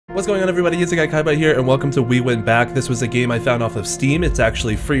What's going on, everybody? It's the guy KaiByte here, and welcome to We Went Back. This was a game I found off of Steam. It's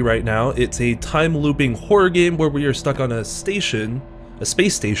actually free right now. It's a time-looping horror game where we are stuck on a station, a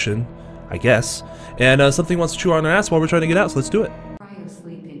space station, I guess, and something wants to chew on our ass while we're trying to get out, so let's do it.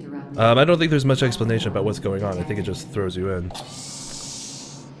 I don't think there's much explanation about what's going on. I think it just throws you in.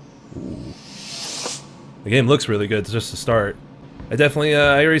 Ooh. The game looks really good, just to start. I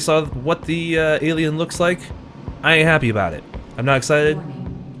already saw what the alien looks like. I ain't happy about it. I'm not excited.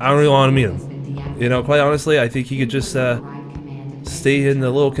 I don't really want to meet him. You know, quite honestly, I think he could just stay in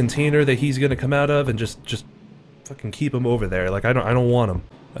the little container that he's gonna come out of and just fucking keep him over there. Like I don't want him.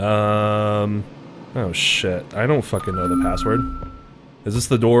 Oh shit! I don't fucking know the password. Is this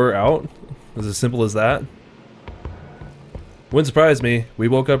the door out? Is it as simple as that? Wouldn't surprise me. We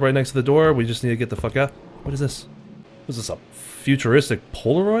woke up right next to the door. We just need to get the fuck out. What is this? Is this a futuristic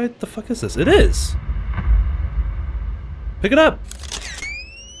Polaroid? The fuck is this? It is. Pick it up.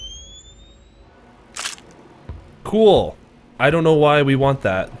 Cool. I don't know why we want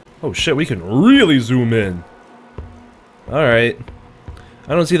that. Oh shit, we can really zoom in. Alright.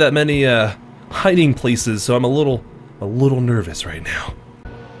 I don't see that many hiding places, so I'm a little nervous right now.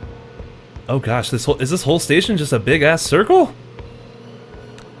 Oh gosh, is this whole station just a big ass circle?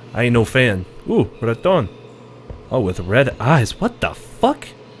 I ain't no fan. Ooh, raton. Oh, with red eyes. What the fuck?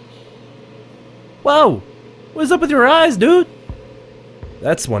 Whoa! What's up with your eyes, dude?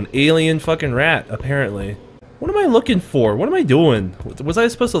 That's one alien fucking rat, apparently. What am I looking for? What am I doing? Was I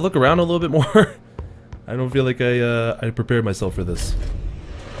supposed to look around a little bit more? I don't feel like I prepared myself for this.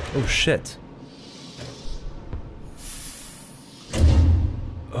 Oh shit.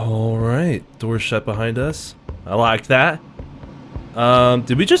 Alright, door shut behind us. I like that.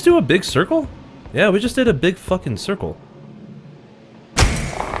 Did we just do a big circle? Yeah, we just did a big fucking circle.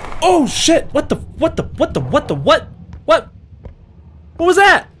 Oh shit! What? What was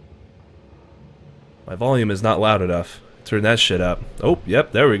that? My volume is not loud enough. Turn that shit up. Oh,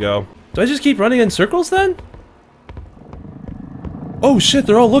 yep, there we go. Do I just keep running in circles then? Oh shit,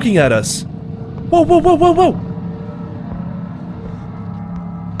 they're all looking at us. Whoa, whoa, whoa, whoa, whoa!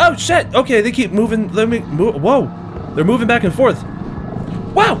 Oh shit! Okay, they keep moving. Let me move. Whoa! They're moving back and forth.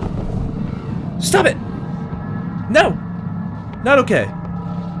 Wow! Stop it! No! Not okay.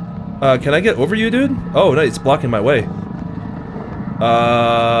 Can I get over you, dude? Oh, no, it's blocking my way. Can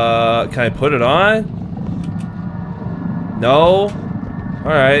I put it on? No?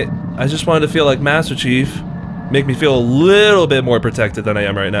 Alright. I just wanted to feel like Master Chief. Make me feel a little bit more protected than I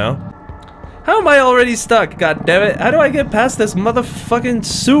am right now. How am I already stuck? God damn it. How do I get past this motherfucking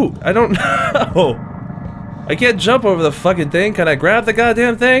suit? I don't know. I can't jump over the fucking thing. Can I grab the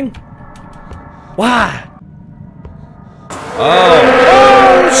goddamn thing? Why? Oh.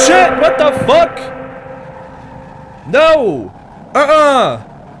 Oh shit! What the fuck? No!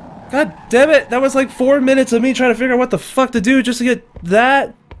 God damn it! That was like 4 minutes of me trying to figure out what the fuck to do just to get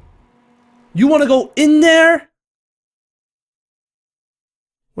that? You wanna go in there?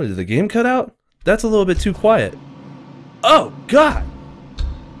 What, did the game cut out? That's a little bit too quiet. Oh god!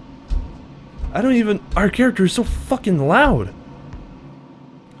 Our character is so fucking loud.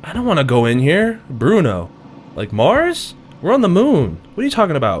 I don't wanna go in here. Bruno. Like Mars? We're on the moon. What are you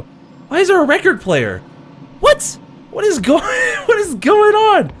talking about? Why is there a record player? What? What is going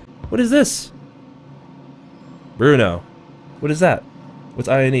on? What is this? Bruno. What is that? What's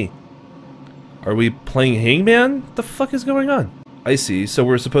I&E? Are we playing Hangman? What the fuck is going on? I see. So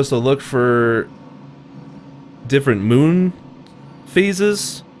we're supposed to look for different moon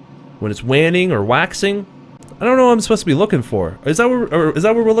phases when it's waning or waxing. I don't know what I'm supposed to be looking for. Is that what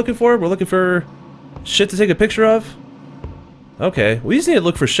we're looking for? We're looking for shit to take a picture of? Okay, we just need to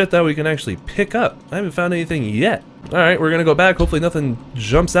look for shit that we can actually pick up. I haven't found anything yet. Alright, we're gonna go back. Hopefully nothing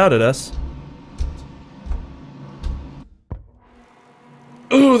jumps out at us.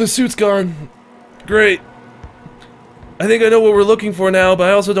 Oh, the suit's gone. Great. I think I know what we're looking for now, but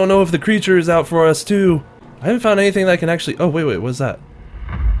I also don't know if the creature is out for us too. I haven't found anything that can actually... Oh, wait, what's that?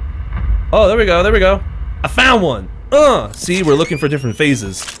 Oh, there we go, there we go. I found one! See, we're looking for different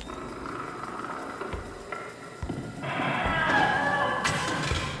phases.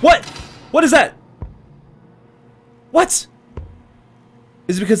 What? What is that? What?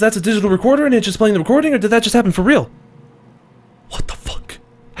 Is it because that's a digital recorder and it's just playing the recording, or did that just happen for real? What the fuck?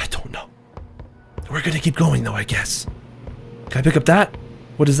 I don't know. We're gonna keep going though, I guess. Can I pick up that?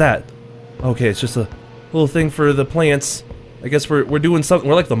 What is that? Okay, it's just a little thing for the plants. I guess we're doing something.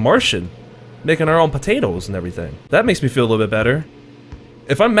 We're like the Martian. Making our own potatoes and everything. That makes me feel a little bit better.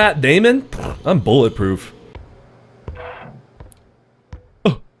 If I'm Matt Damon, I'm bulletproof.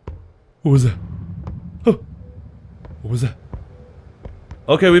 Oh, what was that? Oh, what was that?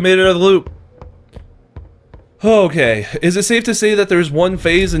 Okay, we made it out of the loop. Okay, is it safe to say that there's one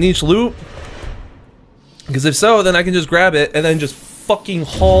phase in each loop? Because if so, then I can just grab it and then just fucking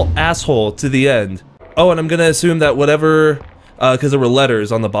haul asshole to the end. Oh, and I'm gonna assume that whatever, because there were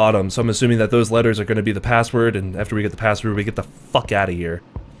letters on the bottom, so I'm assuming that those letters are gonna be the password, and after we get the password, we get the fuck out of here.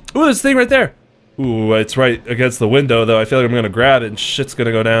 Ooh, there's a thing right there! Ooh, it's right against the window, though. I feel like I'm gonna grab it and shit's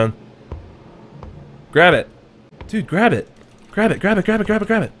gonna go down. Grab it. Dude, grab it. Grab it, grab it, grab it, grab it,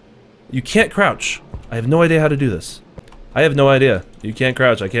 grab it. You can't crouch. I have no idea how to do this. I have no idea. You can't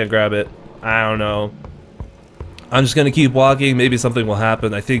crouch, I can't grab it. I don't know. I'm just gonna keep walking, maybe something will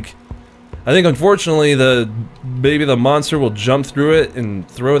happen. I think unfortunately maybe the monster will jump through it and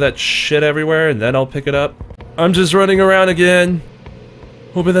throw that shit everywhere and then I'll pick it up. I'm just running around again,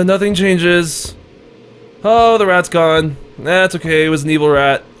 hoping that nothing changes. Oh, the rat's gone. That's okay, it was an evil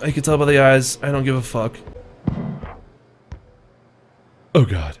rat. I can tell by the eyes. I don't give a fuck. Oh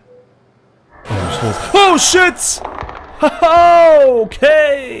god. Oh shit!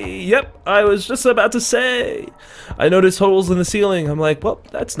 Okay! Yep, I was just about to say. I noticed holes in the ceiling. I'm like, well,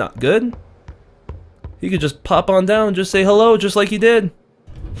 that's not good. He could just pop on down and just say hello, just like he did.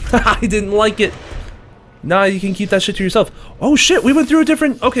 I didn't like it. Nah, you can keep that shit to yourself. Oh shit, we went through a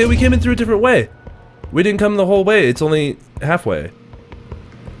different... Okay, we came in through a different way. We didn't come the whole way, it's only halfway.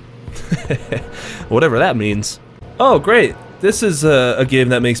 Whatever that means. Oh, great. This is a game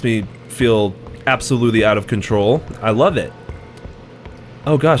that makes me feel absolutely out of control. I love it.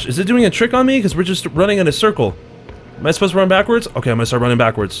 Oh gosh, is it doing a trick on me? Because we're just running in a circle. Am I supposed to run backwards? Okay, I'm gonna start running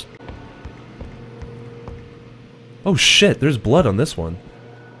backwards. Oh shit, there's blood on this one.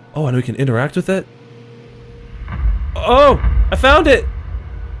 Oh, and we can interact with it? Oh, I found it!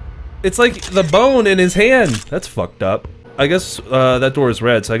 It's like the bone in his hand. That's fucked up. I guess that door is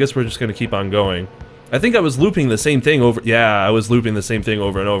red, so I guess we're just gonna keep on going. I think I was looping the same thing over. Yeah, I was looping the same thing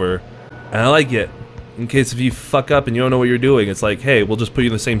over and over. And I like it. In case if you fuck up and you don't know what you're doing, it's like, hey, we'll just put you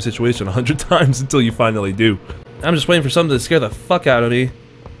in the same situation 100 times until you finally do. I'm just waiting for something to scare the fuck out of me.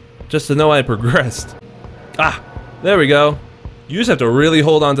 Just to know I progressed. Ah, there we go. You just have to really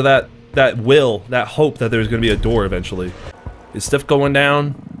hold on to that will, that hope that there's gonna be a door eventually. Is stuff going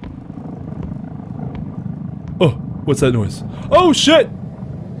down? Oh, what's that noise? Oh shit!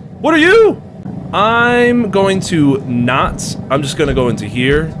 What are you? I'm going to not. I'm just gonna go into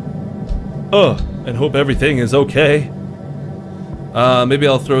here. And hope everything is okay. Maybe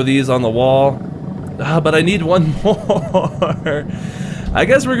I'll throw these on the wall. But I need one more. I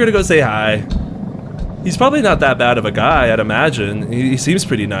guess we're gonna go say hi. He's probably not that bad of a guy, I'd imagine. He seems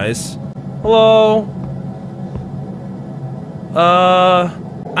pretty nice. Hello?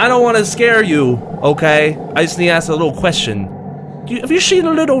 I don't want to scare you, okay? I just need to ask a little question. Have you seen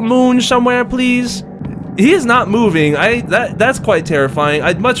a little moon somewhere, please? He is not moving. That's quite terrifying.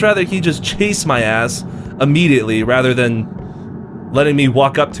 I'd much rather he just chase my ass immediately rather than letting me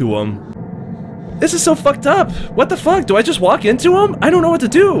walk up to him. This is so fucked up. What the fuck? Do I just walk into him? I don't know what to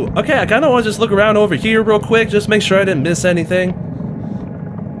do. Okay, I kind of want to just look around over here real quick, just make sure I didn't miss anything.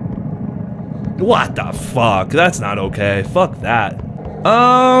 What the fuck? That's not okay. Fuck that.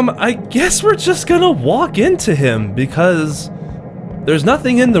 I guess we're just gonna walk into him because there's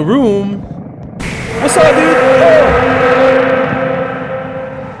nothing in the room. What's up, dude? Oh.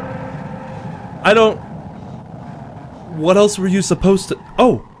 I don't... What else were you supposed to...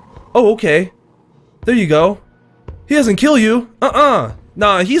 Oh, okay. There you go. He doesn't kill you.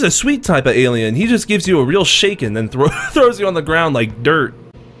 Nah, he's a sweet type of alien. He just gives you a real shaking and throws you on the ground like dirt.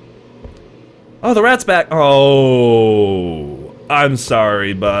 Oh, the rat's back. Oh, I'm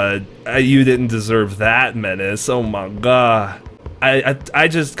sorry, bud. You didn't deserve that menace. Oh my god. I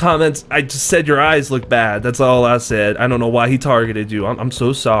just said your eyes look bad. That's all I said. I don't know why he targeted you. I'm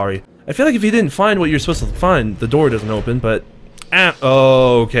so sorry. I feel like if you didn't find what you're supposed to find, the door doesn't open, but...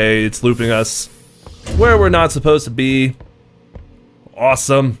 Oh, okay, it's looping us where we're not supposed to be.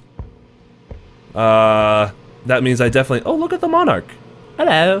 Awesome. That means I definitely... Oh, look at the Monarch.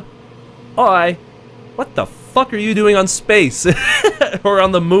 Hello. Hi. What the fuck are you doing on space? Or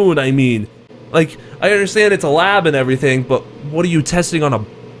on the moon, I mean. Like, I understand it's a lab and everything, but what are you testing on a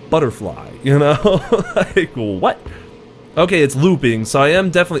butterfly? You know? Like, what? Okay, it's looping, so I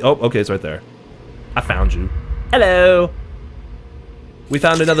am definitely... Oh, okay, it's right there. I found you. Hello. We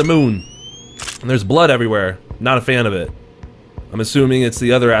found another moon. And there's blood everywhere. Not a fan of it. I'm assuming it's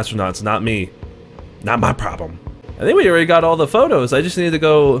the other astronauts, not me. Not my problem. I think we already got all the photos. I just need to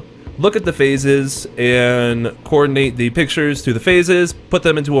go look at the phases and coordinate the pictures to the phases, put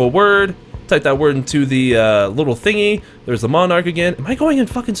them into a word, type that word into the little thingy. There's the Monarch again. Am I going in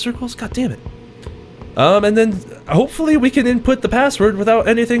fucking circles? God damn it. And then hopefully we can input the password without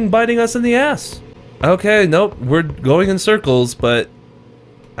anything biting us in the ass. Okay, nope, we're going in circles, but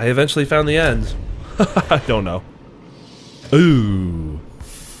I eventually found the end. I don't know. Ooh.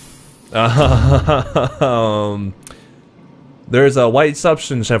 There's a white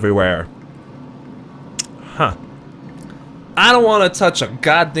substance everywhere. Huh. I don't want to touch a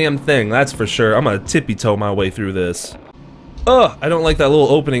goddamn thing, that's for sure. I'm gonna tippy-toe my way through this. Ugh, I don't like that little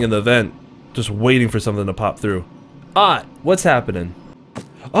opening in the vent. Just waiting for something to pop through. Ah, what's happening?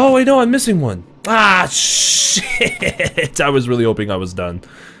 Oh, I know, I'm missing one. Ah, shit! I was really hoping I was done.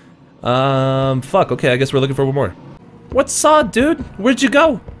 Fuck, okay, I guess we're looking for one more. What's up, dude? Where'd you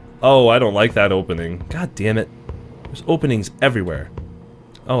go? Oh, I don't like that opening. God damn it. There's openings everywhere.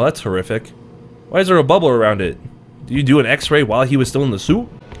 Oh, that's horrific. Why is there a bubble around it? Do you do an x-ray while he was still in the suit?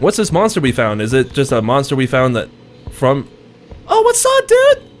 What's this monster we found? Is it just a monster we found that from... Oh, what's up,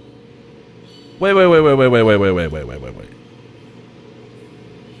 dude? Wait.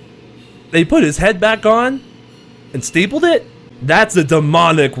 They put his head back on and stapled it? That's a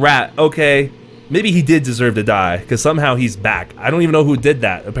demonic rat, okay. Maybe he did deserve to die, because somehow he's back. I don't even know who did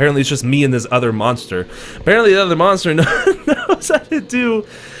that. Apparently it's just me and this other monster. Apparently the other monster knows how to do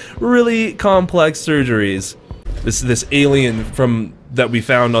really complex surgeries. This alien from that we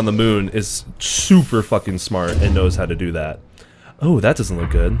found on the moon is super fucking smart and knows how to do that. Oh, that doesn't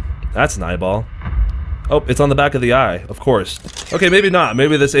look good. That's an eyeball. Oh, it's on the back of the eye, of course. Okay, maybe not.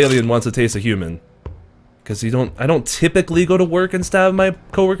 Maybe this alien wants a taste of human. Because I don't typically go to work and stab my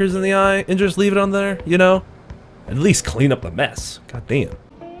coworkers in the eye and just leave it on there, you know? At least clean up the mess. God damn.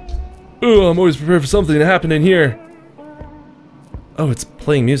 Oh, I'm always prepared for something to happen in here. Oh, it's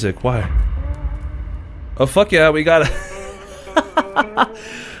playing music. Why? Oh, fuck yeah, we got a...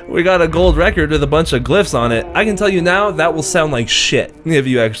 we got a gold record with a bunch of glyphs on it. I can tell you now, that will sound like shit if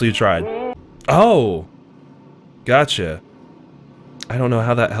you actually tried. Oh. Gotcha. I don't know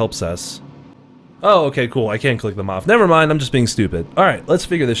how that helps us. Oh, okay, cool. I can't click them off. Never mind, I'm just being stupid. Alright, let's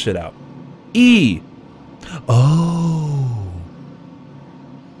figure this shit out. E! Oh!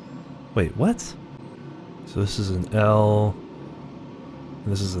 Wait, what? So this is an L,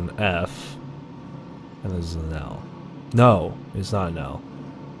 and this is an F, and this is an L. No, it's not an L.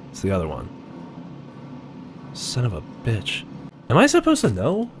 It's the other one. Son of a bitch. Am I supposed to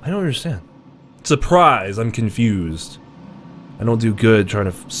know? I don't understand. Surprise! I'm confused. I don't do good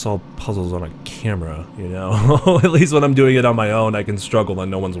trying to solve puzzles on a camera, you know? At least when I'm doing it on my own, I can struggle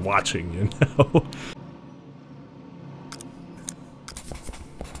and no one's watching, you know?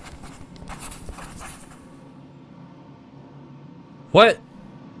 What?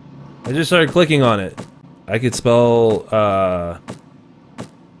 I just started clicking on it. I could spell,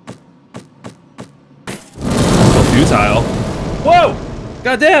 futile. Whoa!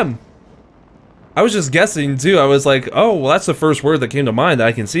 Goddamn! I was just guessing too. I was like, oh, well, that's the first word that came to mind that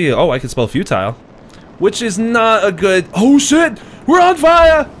I can see. Oh, I can spell futile. Which is not a good... Oh, shit! We're on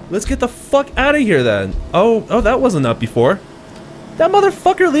fire! Let's get the fuck out of here then. Oh, that wasn't up before. That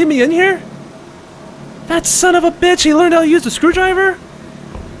motherfucker leave me in here? That son of a bitch, he learned how to use the screwdriver?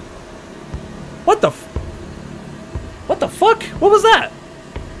 What the fuck? What was that?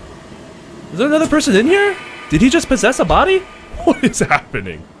 Is there another person in here? Did he just possess a body? What is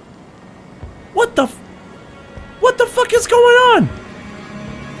happening? What the fuck is going on?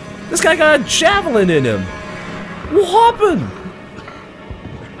 This guy got a javelin in him. What happened?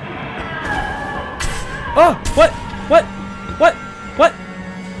 Oh,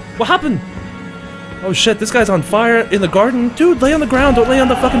 what happened? Oh shit, this guy's on fire in the garden. Dude, lay on the ground, don't lay on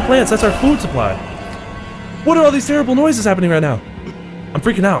the fucking plants. That's our food supply. What are all these terrible noises happening right now? I'm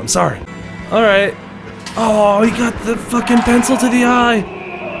freaking out, I'm sorry. Alright. Oh, he got the fucking pencil to the eye.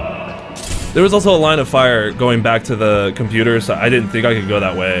 There was also a line of fire going back to the computer, so I didn't think I could go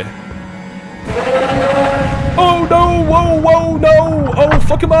that way. Oh no! Whoa, no! Oh,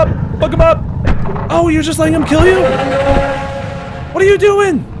 fuck him up! Fuck him up! Oh, you're just letting him kill you? What are you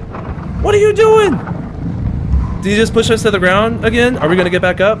doing? What are you doing? Did he just push us to the ground again? Are we gonna get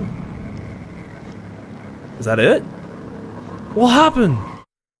back up? Is that it? What happened?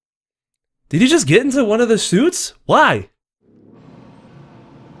 Did he just get into one of the suits? Why?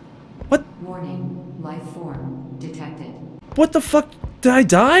 What? Warning, life form detected. What the fuck? Did I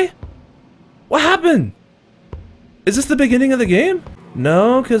die? What happened? Is this the beginning of the game?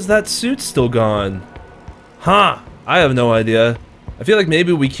 No, because that suit's still gone. Huh, I have no idea. I feel like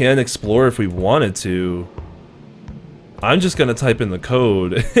maybe we can explore if we wanted to. I'm just gonna type in the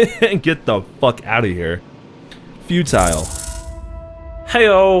code and get the fuck out of here. Futile.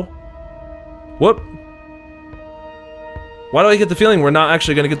 Heyo. Whoop. Why do I get the feeling we're not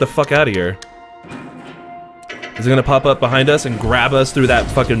actually gonna get the fuck out of here? Is it gonna pop up behind us and grab us through that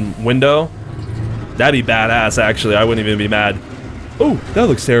fucking window? That'd be badass, actually. I wouldn't even be mad. Oh, that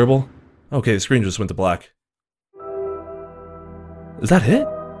looks terrible. Okay, the screen just went to black. Is that it?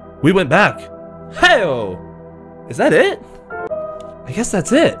 We went back. Hey-oh! Is that it? I guess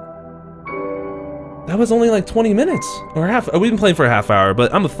that's it. That was only like 20 minutes or half. We've been playing for a half hour,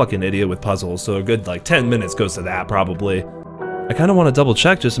 but I'm a fucking idiot with puzzles, so a good like 10 minutes goes to that probably. I kind of want to double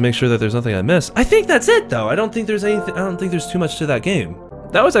check just to make sure that there's nothing I missed. I think that's it though. I don't think there's anything. I don't think there's too much to that game.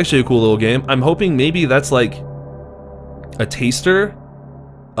 That was actually a cool little game. I'm hoping maybe that's like a taster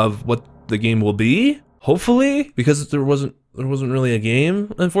of what the game will be. Hopefully, because there wasn't really a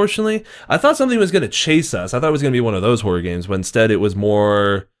game, unfortunately. I thought something was gonna chase us. I thought it was gonna be one of those horror games, but instead it was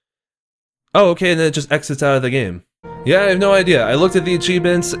more, oh, okay, and then it just exits out of the game. Yeah, I have no idea. I looked at the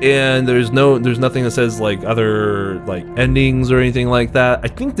achievements and there's nothing that says like other like endings or anything like that. I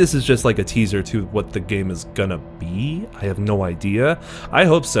think this is just like a teaser to what the game is gonna be. I have no idea. I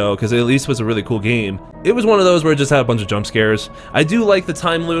hope so, because it at least was a really cool game. It was one of those where it just had a bunch of jump scares. I do like the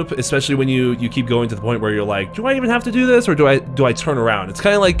time loop, especially when you keep going to the point where you're like, do I even have to do this, or do I turn around? It's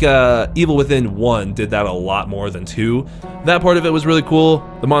kind of like Evil Within 1 did that a lot more than 2. That part of it was really cool.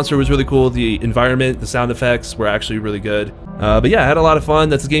 The monster was really cool. The environment, the sound effects were actually really good. But yeah, I had a lot of fun.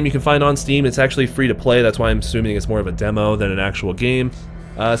 That's a game you can find on Steam. It's actually free to play. That's why I'm assuming it's more of a demo than an actual game.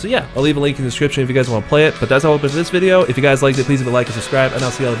 So yeah, I'll leave a link in the description if you guys want to play it. But that's all for this video. If you guys liked it, please leave a like and subscribe, and I'll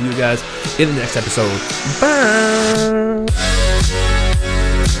see all of you guys in the next episode. Bye!